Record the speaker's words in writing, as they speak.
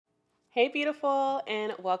Hey beautiful,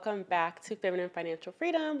 and welcome back to Feminine Financial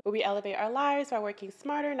Freedom, where we elevate our lives by working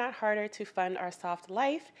smarter, not harder, to fund our soft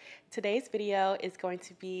life. Today's video is going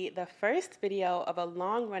to be the first video of a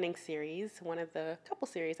long-running series, one of the couple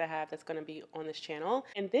series I have that's going to be on this channel.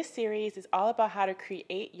 And this series is all about how to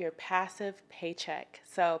create your passive paycheck.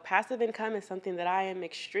 So passive income is something that I am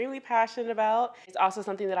extremely passionate about. It's also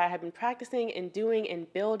something that I have been practicing and doing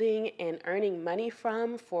and building and earning money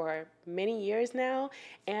from for many years now,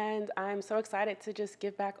 and I'm so excited to just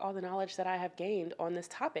give back all the knowledge that I have gained on this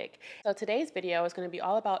topic. So today's video is going to be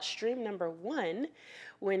all about stream number one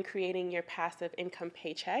when creating your passive income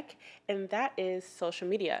paycheck, and that is social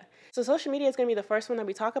media. So social media is going to be the first one that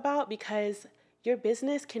we talk about because your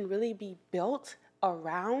business can really be built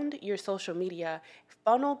around your social media,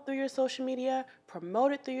 funneled through your social media,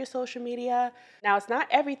 promoted through your social media. Now, it's not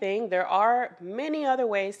everything. There are many other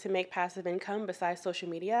ways to make passive income besides social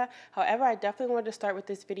media. However, I definitely wanted to start with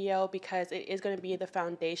this video because it is going to be the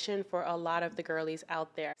foundation for a lot of the girlies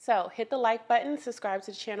out there. So hit the like button, subscribe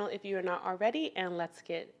to the channel if you are not already, and let's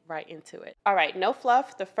get right into it. All right, no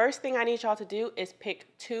fluff. The first thing I need y'all to do is pick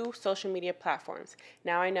 2 social media platforms.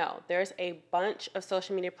 Now, I know there's a bunch of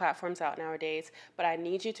social media platforms out nowadays, but I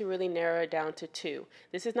need you to really narrow it down to 2.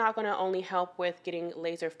 This is not going to only help with getting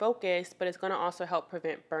laser focused, but it's going to also help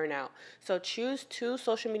prevent burnout. So choose 2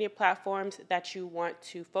 social media platforms that you want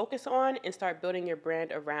to focus on and start building your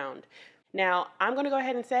brand around. Now, I'm going to go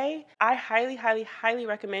ahead and say I highly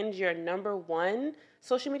recommend your number 1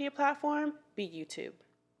 social media platform be YouTube.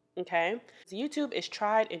 Okay, so YouTube is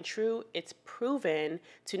tried and true. It's proven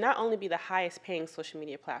to not only be the highest paying social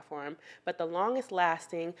media platform, but the longest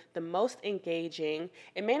lasting, the most engaging.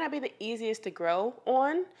 It may not be the easiest to grow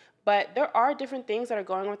on, but there are different things that are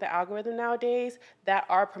going on with the algorithm nowadays that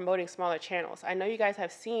are promoting smaller channels. I know you guys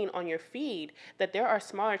have seen on your feed that there are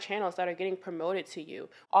smaller channels that are getting promoted to you,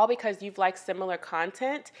 all because you've liked similar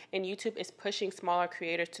content and YouTube is pushing smaller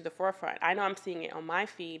creators to the forefront. I know I'm seeing it on my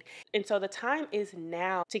feed. And so the time is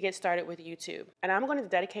now to get started with YouTube. And I'm going to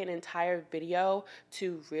dedicate an entire video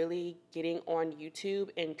to really getting on YouTube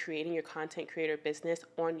and creating your content creator business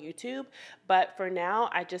on YouTube. But for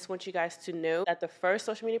now, I just want you guys to know that the first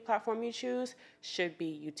social media platform you choose should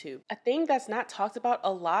be YouTube. A thing that's not talked about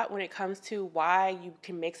a lot when it comes to why you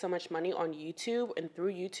can make so much money on YouTube and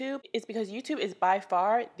through YouTube is because YouTube is by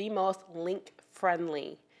far the most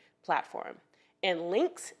link-friendly platform. And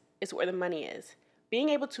links is where the money is. Being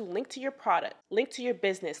able to link to your product, link to your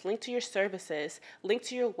business, link to your services, link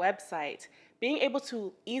to your website, being able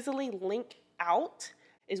to easily link out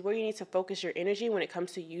is where you need to focus your energy when it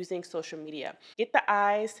comes to using social media. Get the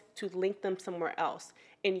eyes to link them somewhere else.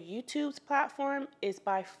 And YouTube's platform is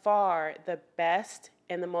by far the best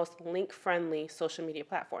and the most link-friendly social media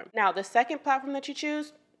platform. Now, the second platform that you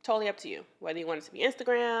choose, totally up to you. Whether you want it to be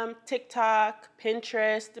Instagram, TikTok,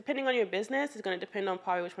 Pinterest, depending on your business, it's going to depend on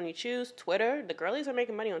probably which one you choose. Twitter, the girlies are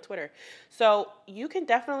making money on Twitter. So you can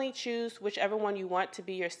definitely choose whichever one you want to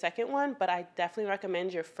be your second one, but I definitely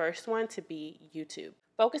recommend your first one to be YouTube.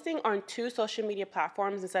 Focusing on 2 social media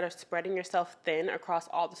platforms instead of spreading yourself thin across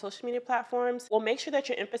all the social media platforms will make sure that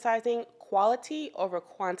you're emphasizing quality over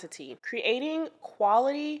quantity. Creating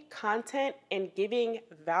quality content and giving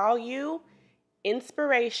value,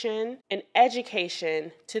 inspiration, and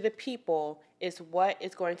education to the people is what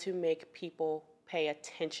is going to make people pay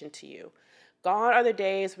attention to you. Gone are the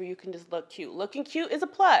days where you can just look cute. Looking cute is a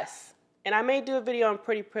plus. And I may do a video on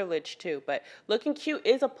pretty privilege too, but looking cute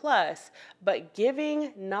is a plus. But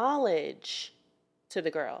giving knowledge to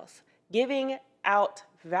the girls, giving out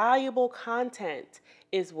valuable content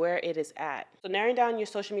is where it is at. So narrowing down your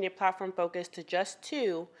social media platform focus to just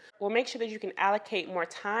 2 will make sure that you can allocate more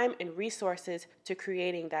time and resources to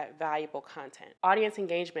creating that valuable content. Audience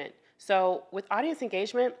engagement. So with audience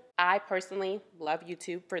engagement, I personally love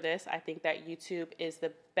YouTube for this. I think that YouTube is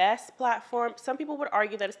the best platform. Some people would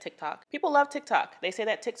argue that it's TikTok. People love TikTok. They say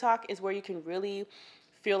that TikTok is where you can really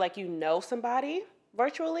feel like you know somebody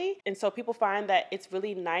virtually. And so people find that it's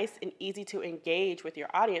really nice and easy to engage with your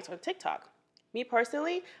audience on TikTok. Me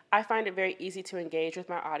personally, I find it very easy to engage with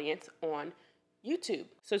my audience on YouTube.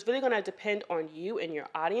 So it's really going to depend on you and your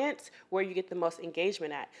audience where you get the most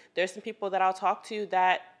engagement at. There's some people that I'll talk to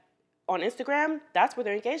that on Instagram, that's where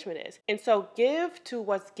their engagement is. And so give to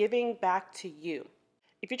what's giving back to you.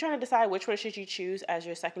 If you're trying to decide which one should you choose as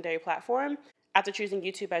your secondary platform after choosing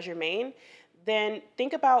YouTube as your main, then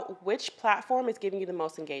think about which platform is giving you the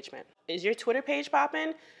most engagement. Is your Twitter page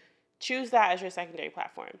popping? choose that as your secondary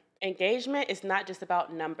platform. Engagement is not just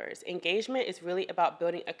about numbers. Engagement is really about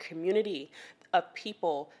building a community of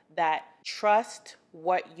people that trust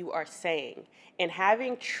what you are saying. And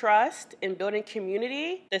having trust and building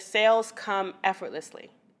community, the sales come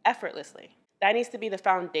effortlessly. Effortlessly. That needs to be the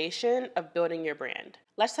foundation of building your brand.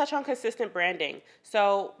 Let's touch on consistent branding.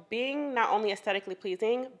 So being not only aesthetically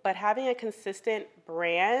pleasing, but having a consistent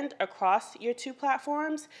brand across your two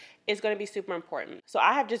platforms is going to be super important. So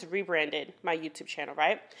I have just rebranded my YouTube channel,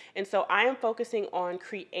 right? And so I am focusing on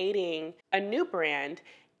creating a new brand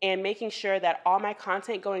and making sure that all my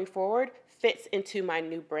content going forward fits into my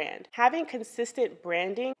new brand. Having consistent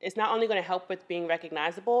branding is not only going to help with being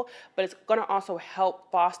recognizable, but it's going to also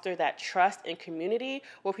help foster that trust and community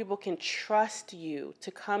where people can trust you to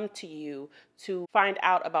come to you to find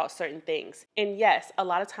out about certain things. And yes, a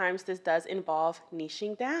lot of times this does involve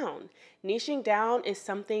niching down. Niching down is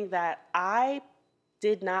something that I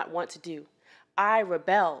did not want to do. I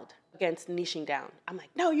rebelled against niching down. I'm like,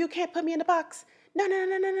 no, you can't put me in the box. No.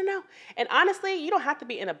 And honestly, you don't have to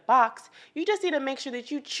be in a box. You just need to make sure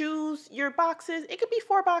that you choose your boxes. It could be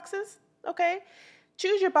 4 boxes, okay?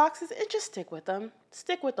 Choose your boxes and just stick with them.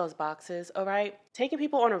 Stick with those boxes, all right? Taking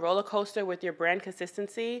people on a roller coaster with your brand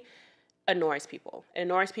consistency annoys people. It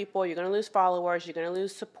annoys people. You're going to lose followers. You're going to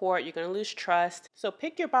lose support. You're going to lose trust. So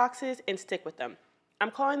pick your boxes and stick with them.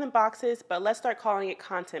 I'm calling them boxes, but let's start calling it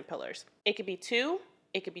content pillars. It could be 2.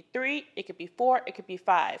 It could be 3, it could be 4, it could be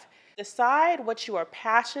 5. Decide what you are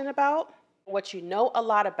passionate about, what you know a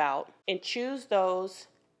lot about, and choose those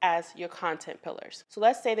as your content pillars. So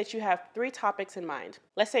let's say that you have 3 topics in mind.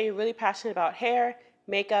 Let's say you're really passionate about hair,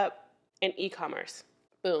 makeup, and e-commerce.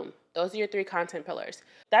 Boom. Those are your 3 content pillars.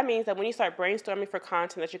 That means that when you start brainstorming for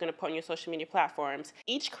content that you're going to put on your social media platforms,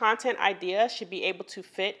 each content idea should be able to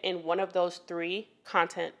fit in one of those 3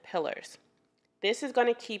 content pillars. This is going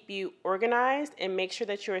to keep you organized and make sure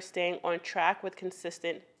that you're staying on track with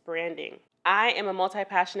consistent branding. I am a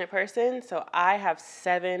multi-passionate person, so I have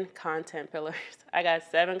 7 content pillars. I got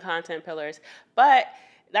 7 content pillars, but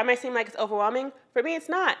that might seem like it's overwhelming. For me, it's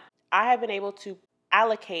not. I have been able to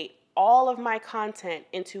allocate all of my content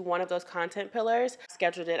into one of those content pillars,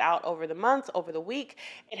 scheduled it out over the months, over the week.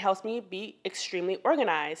 It helps me be extremely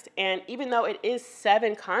organized. And even though it is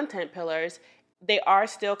 7 content pillars, they are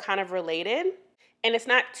still kind of related. And it's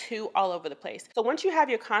not too all over the place. So once you have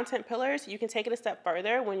your content pillars, you can take it a step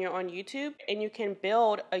further when you're on YouTube and you can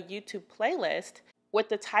build a YouTube playlist with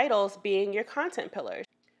the titles being your content pillars.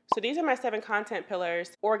 So these are my 7 content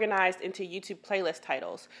pillars organized into YouTube playlist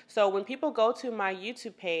titles. So when people go to my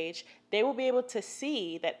YouTube page, they will be able to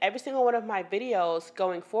see that every single one of my videos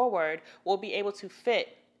going forward will be able to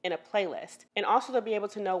fit in a playlist. And also they'll be able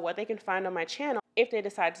to know what they can find on my channel if they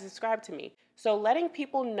decide to subscribe to me. So letting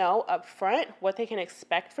people know up front what they can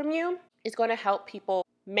expect from you is going to help people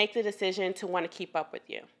make the decision to want to keep up with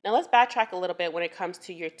you. Now let's backtrack a little bit when it comes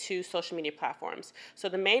to your 2 social media platforms. So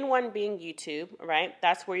the main one being YouTube, right?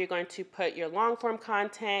 That's where you're going to put your long form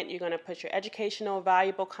content. You're going to put your educational,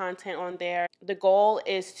 valuable content on there. The goal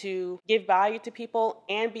is to give value to people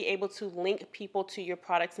and be able to link people to your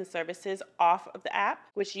products and services off of the app,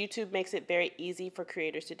 which YouTube makes it very easy for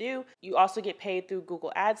creators to do. You also get paid through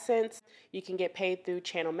Google AdSense. You can get paid through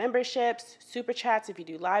channel memberships, super chats if you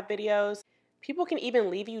do live videos. People can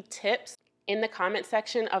even leave you tips in the comment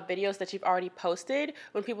section of videos that you've already posted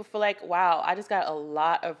when people feel like, wow, I just got a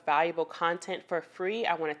lot of valuable content for free.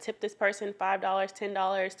 I want to tip this person $5, $10,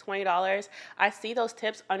 $20. I see those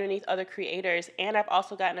tips underneath other creators, and I've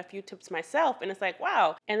also gotten a few tips myself, and it's like,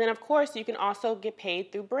 wow. And then, of course, you can also get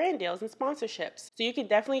paid through brand deals and sponsorships. So you can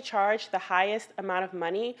definitely charge the highest amount of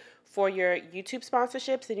money for your YouTube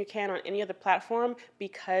sponsorships than you can on any other platform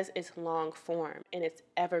because it's long form and it's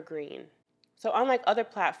evergreen. So unlike other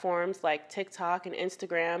platforms like TikTok and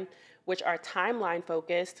Instagram, which are timeline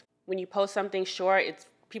focused, when you post something short,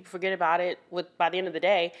 people forget about it by the end of the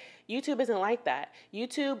day. YouTube isn't like that.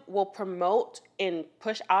 YouTube will promote and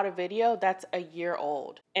push out a video that's a year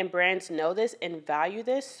old. And brands know this and value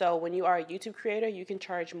this. So when you are a YouTube creator, you can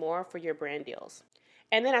charge more for your brand deals.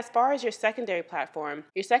 And then as far as your secondary platform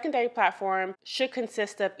should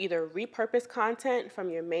consist of either repurposed content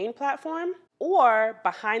from your main platform or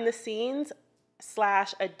behind the scenes /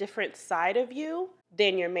 a different side of you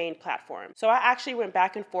than your main platform. So I actually went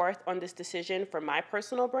back and forth on this decision for my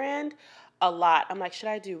personal brand a lot. I'm like, should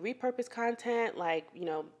I do repurposed content? Like,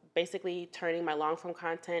 basically turning my long form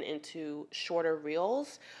content into shorter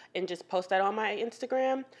reels and just post that on my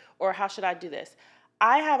Instagram? Or how should I do this?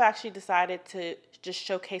 I have actually decided to just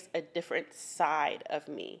showcase a different side of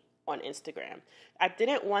me on Instagram. I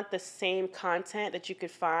didn't want the same content that you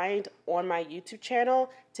could find on my YouTube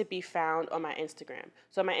channel to be found on my Instagram.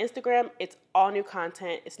 So my Instagram, it's all new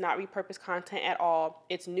content. It's not repurposed content at all.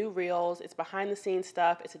 It's new reels. It's behind the scenes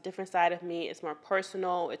stuff. It's a different side of me. It's more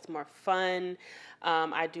personal. It's more fun.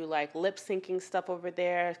 I do like lip syncing stuff over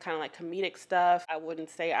there. It's kind of like comedic stuff. I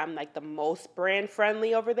wouldn't say I'm like the most brand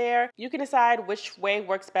friendly over there. You can decide which way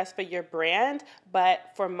works best for your brand.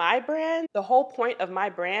 But for my brand, the whole point of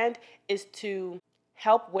my brand is to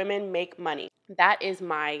help women make money. That is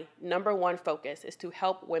my number one focus, is to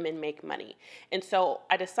help women make money. And so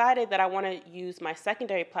I decided that I want to use my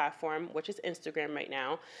secondary platform, which is Instagram right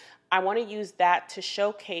now. I want to use that to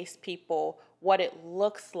showcase people what it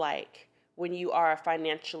looks like when you are a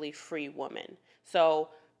financially free woman. So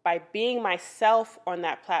by being myself on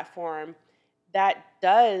that platform, that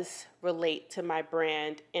does relate to my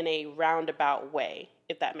brand in a roundabout way,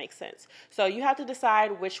 if that makes sense. So you have to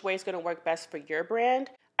decide which way is going to work best for your brand.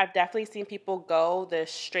 I've definitely seen people go the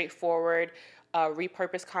straightforward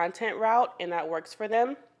repurposed content route, and that works for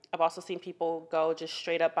them. I've also seen people go just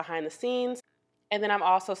straight up behind the scenes. And then I've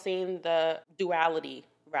also seen the duality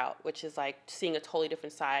route, which is like seeing a totally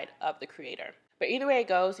different side of the creator. But either way it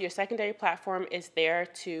goes, your secondary platform is there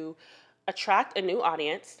to attract a new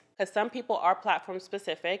audience, because some people are platform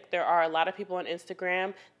specific. There are a lot of people on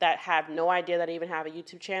Instagram that have no idea that I even have a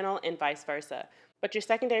YouTube channel, and vice versa. But your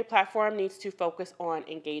secondary platform needs to focus on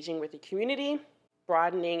engaging with the community,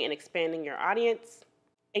 broadening and expanding your audience,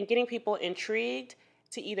 and getting people intrigued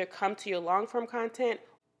to either come to your long-form content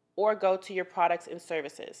or go to your products and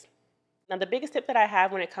services. Now, the biggest tip that I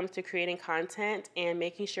have when it comes to creating content and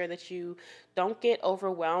making sure that you don't get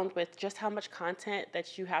overwhelmed with just how much content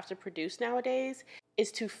that you have to produce nowadays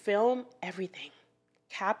is to film everything,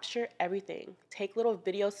 capture everything, take little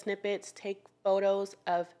video snippets, take photos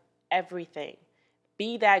of everything.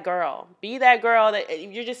 Be that girl. Be that girl that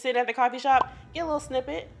if you're just sitting at the coffee shop, get a little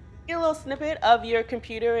snippet. Get a little snippet of your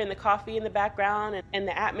computer and the coffee in the background and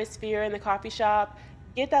the atmosphere in the coffee shop.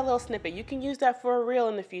 Get that little snippet. You can use that for a reel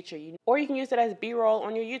in the future, or you can use it as B-roll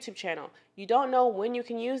on your YouTube channel. You don't know when you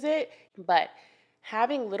can use it, but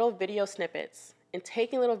having little video snippets and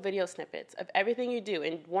taking little video snippets of everything you do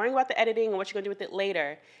and worrying about the editing and what you're going to do with it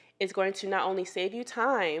later is going to not only save you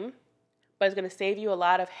time, but it's going to save you a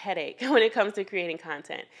lot of headache when it comes to creating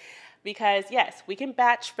content. Because yes, we can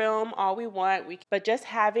batch film all we want, but just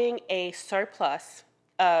having a surplus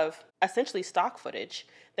of essentially stock footage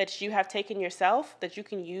that you have taken yourself that you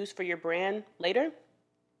can use for your brand later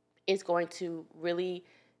is going to really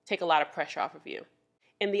take a lot of pressure off of you.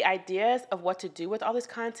 And the ideas of what to do with all this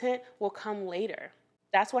content will come later.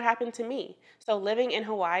 That's what happened to me. So living in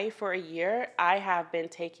Hawaii for a year, I have been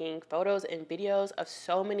taking photos and videos of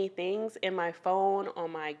so many things in my phone,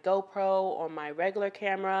 on my GoPro, on my regular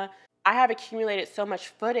camera. I have accumulated so much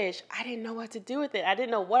footage, I didn't know what to do with it. I didn't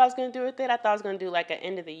know what I was going to do with it. I thought I was going to do like an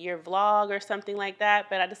end of the year vlog or something like that,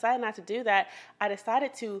 but I decided not to do that. I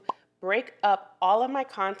decided to break up all of my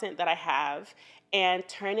content that I have and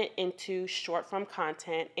turn it into short form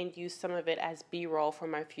content and use some of it as B-roll for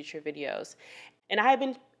my future videos. And I have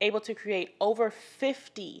been able to create over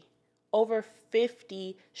 50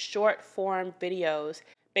 short form videos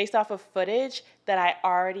based off of footage that I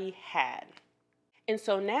already had. And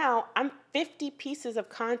so now I'm 50 pieces of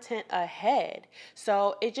content ahead.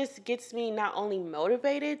 So it just gets me not only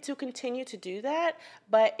motivated to continue to do that,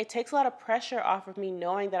 but it takes a lot of pressure off of me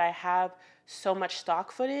knowing that I have so much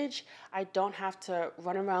stock footage. I don't have to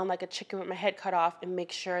run around like a chicken with my head cut off and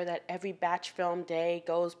make sure that every batch film day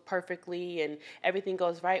goes perfectly and everything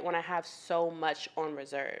goes right when I have so much on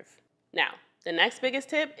reserve. Now, the next biggest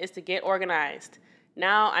tip is to get organized.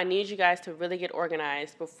 Now I need you guys to really get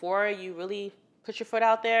organized before you really put your foot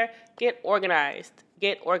out there. Get organized.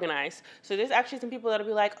 Get organized. So there's actually some people that'll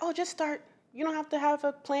be like, oh, just start. You don't have to have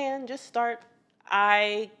a plan. Just start.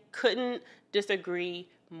 I couldn't disagree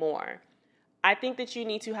more. I think that you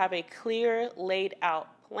need to have a clear, laid out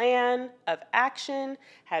plan of action,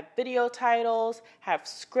 have video titles, have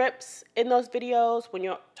scripts in those videos. When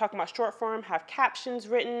you're talking about short form, have captions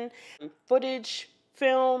written, footage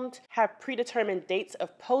filmed, have predetermined dates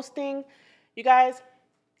of posting. You guys,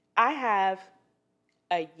 I have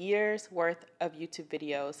a year's worth of YouTube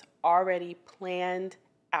videos already planned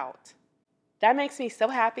out. That makes me so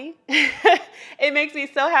happy. It makes me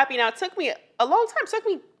so happy. Now, it took me a long time. It took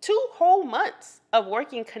me 2 whole months of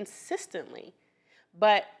working consistently,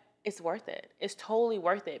 but it's worth it. It's totally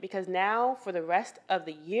worth it because now for the rest of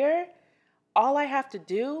the year, all I have to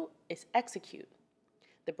do is execute.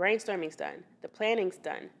 The brainstorming's done. The planning's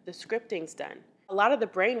done. The scripting's done. A lot of the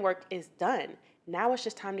brain work is done. Now it's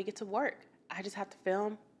just time to get to work. I just have to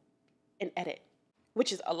film and edit.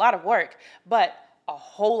 which is a lot of work, but a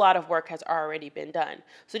whole lot of work has already been done.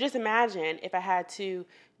 So just imagine if I had to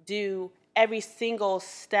do every single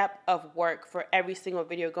step of work for every single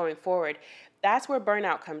video going forward. That's where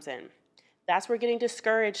burnout comes in. That's where getting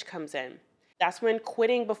discouraged comes in. That's when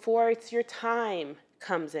quitting before it's your time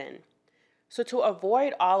comes in. So to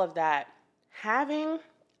avoid all of that,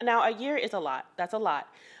 now a year is a lot, that's a lot,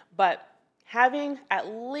 but having at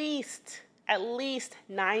least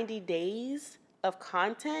 90 days of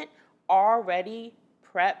content already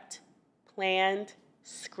prepped, planned,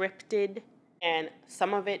 scripted, and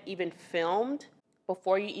some of it even filmed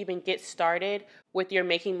before you even get started with your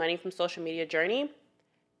making money from social media journey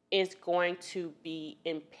is going to be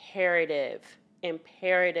imperative in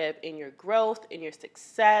your growth, in your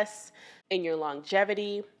success, in your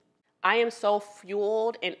longevity. I am so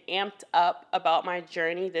fueled and amped up about my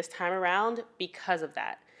journey this time around because of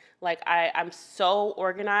that. Like I'm so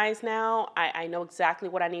organized now. I know exactly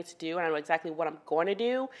what I need to do and I know exactly what I'm going to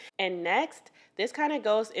do. And next, this kind of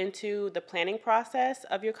goes into the planning process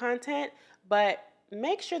of your content, but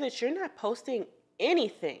make sure that you're not posting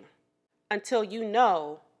anything until you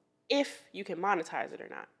know if you can monetize it or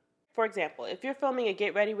not. For example, if you're filming a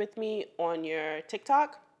get ready with me on your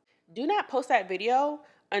TikTok, do not post that video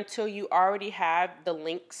until you already have the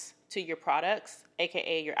links to your products,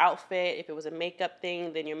 aka your outfit. If it was a makeup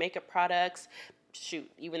thing, then your makeup products, shoot,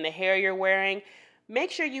 even the hair you're wearing. Make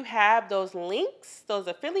sure you have those links, those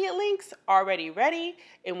affiliate links already ready.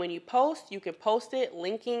 And when you post, you can post it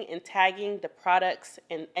linking and tagging the products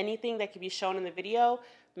and anything that can be shown in the video.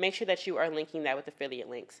 Make sure that you are linking that with affiliate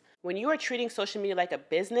links. When you are treating social media like a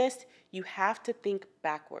business, you have to think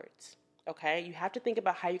backwards, okay? You have to think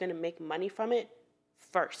about how you're gonna make money from it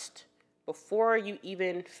first before you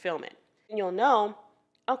even film it. And you'll know,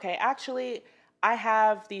 okay, actually, I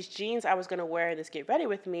have these jeans I was gonna wear in this get ready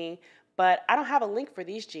with me, but I don't have a link for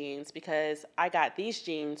these jeans because I got these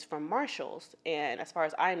jeans from Marshalls. And as far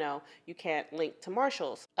as I know, you can't link to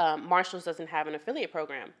Marshalls. Marshalls doesn't have an affiliate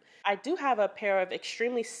program. I do have a pair of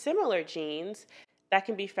extremely similar jeans that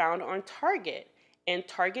can be found on Target. And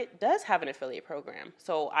Target does have an affiliate program.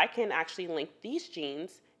 So I can actually link these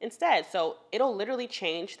jeans instead. So it'll literally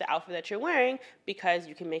change the outfit that you're wearing because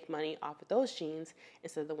you can make money off of those jeans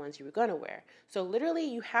instead of the ones you were gonna wear. So literally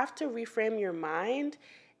you have to reframe your mind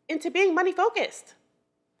into being money focused.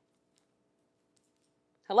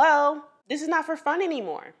 Hello? This is not for fun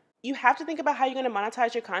anymore. You have to think about how you're gonna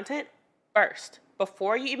monetize your content first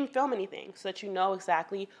before you even film anything so that you know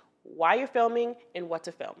exactly why you're filming and what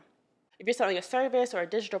to film. If you're selling a service or a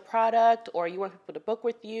digital product or you want people to book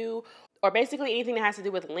with you or basically anything that has to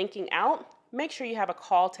do with linking out, make sure you have a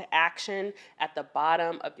call to action at the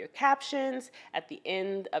bottom of your captions, at the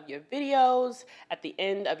end of your videos, at the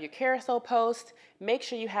end of your carousel post. Make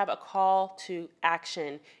sure you have a call to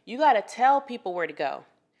action. You gotta tell people where to go.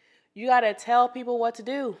 You gotta tell people what to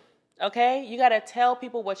do, okay? You gotta tell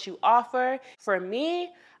people what you offer. For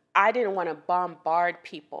me, I didn't wanna bombard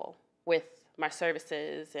people with my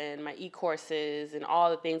services and my e-courses and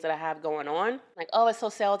all the things that I have going on. Like, oh, it's so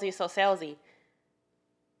salesy, it's so salesy.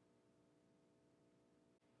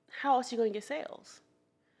 How else are you going to get sales?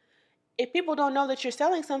 If people don't know that you're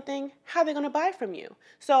selling something, how are they going to buy from you?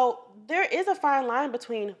 So there is a fine line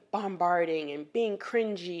between bombarding and being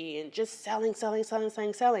cringy and just selling.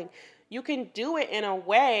 You can do it in a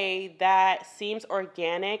way that seems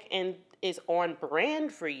organic and is on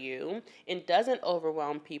brand for you and doesn't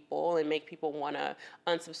overwhelm people and make people want to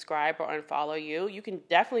unsubscribe or unfollow you. You can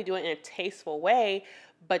definitely do it in a tasteful way,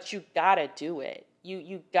 but you gotta do it.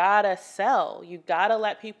 You gotta sell. You gotta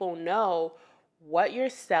let people know what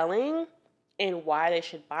you're selling and why they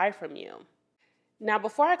should buy from you. Now,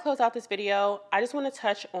 before I close out this video, I just want to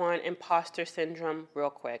touch on imposter syndrome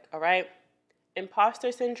real quick, all right?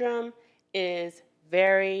 Imposter syndrome is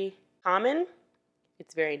very common.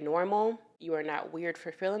 It's very normal. You are not weird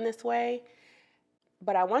for feeling this way.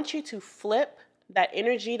 But I want you to flip that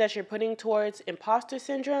energy that you're putting towards imposter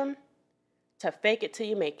syndrome to fake it till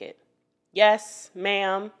you make it. Yes,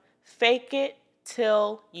 ma'am. Fake it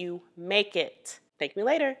till you make it. Thank me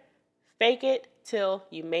later. Fake it till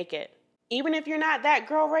you make it. Even if you're not that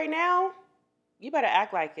girl right now, you better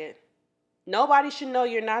act like it. Nobody should know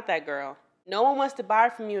you're not that girl. No one wants to buy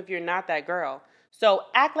from you if you're not that girl. So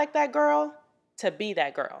act like that girl to be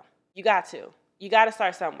that girl. You got to. You got to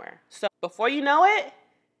start somewhere. So before you know it,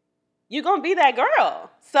 you're going to be that girl.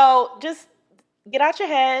 So just get out your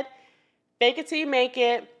head. Fake it till you make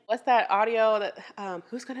it. What's that audio that,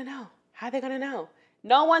 who's going to know? How are they going to know?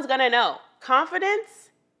 No one's going to know. Confidence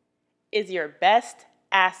is your best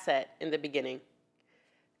asset in the beginning.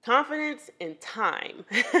 Confidence in time.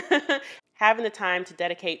 having the time to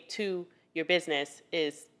dedicate to your business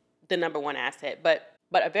is the number one asset. But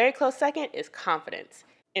a very close second is confidence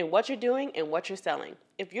in what you're doing and what you're selling.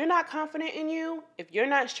 If you're not confident in you, if you're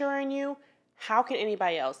not sure in you, how can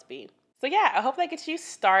anybody else be? So yeah, I hope that gets you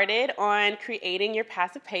started on creating your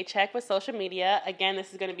passive paycheck with social media. Again,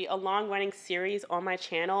 this is going to be a long-running series on my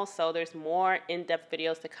channel, so there's more in-depth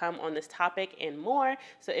videos to come on this topic and more.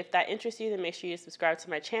 So if that interests you, then make sure you subscribe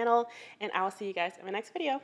to my channel, and I will see you guys in my next video.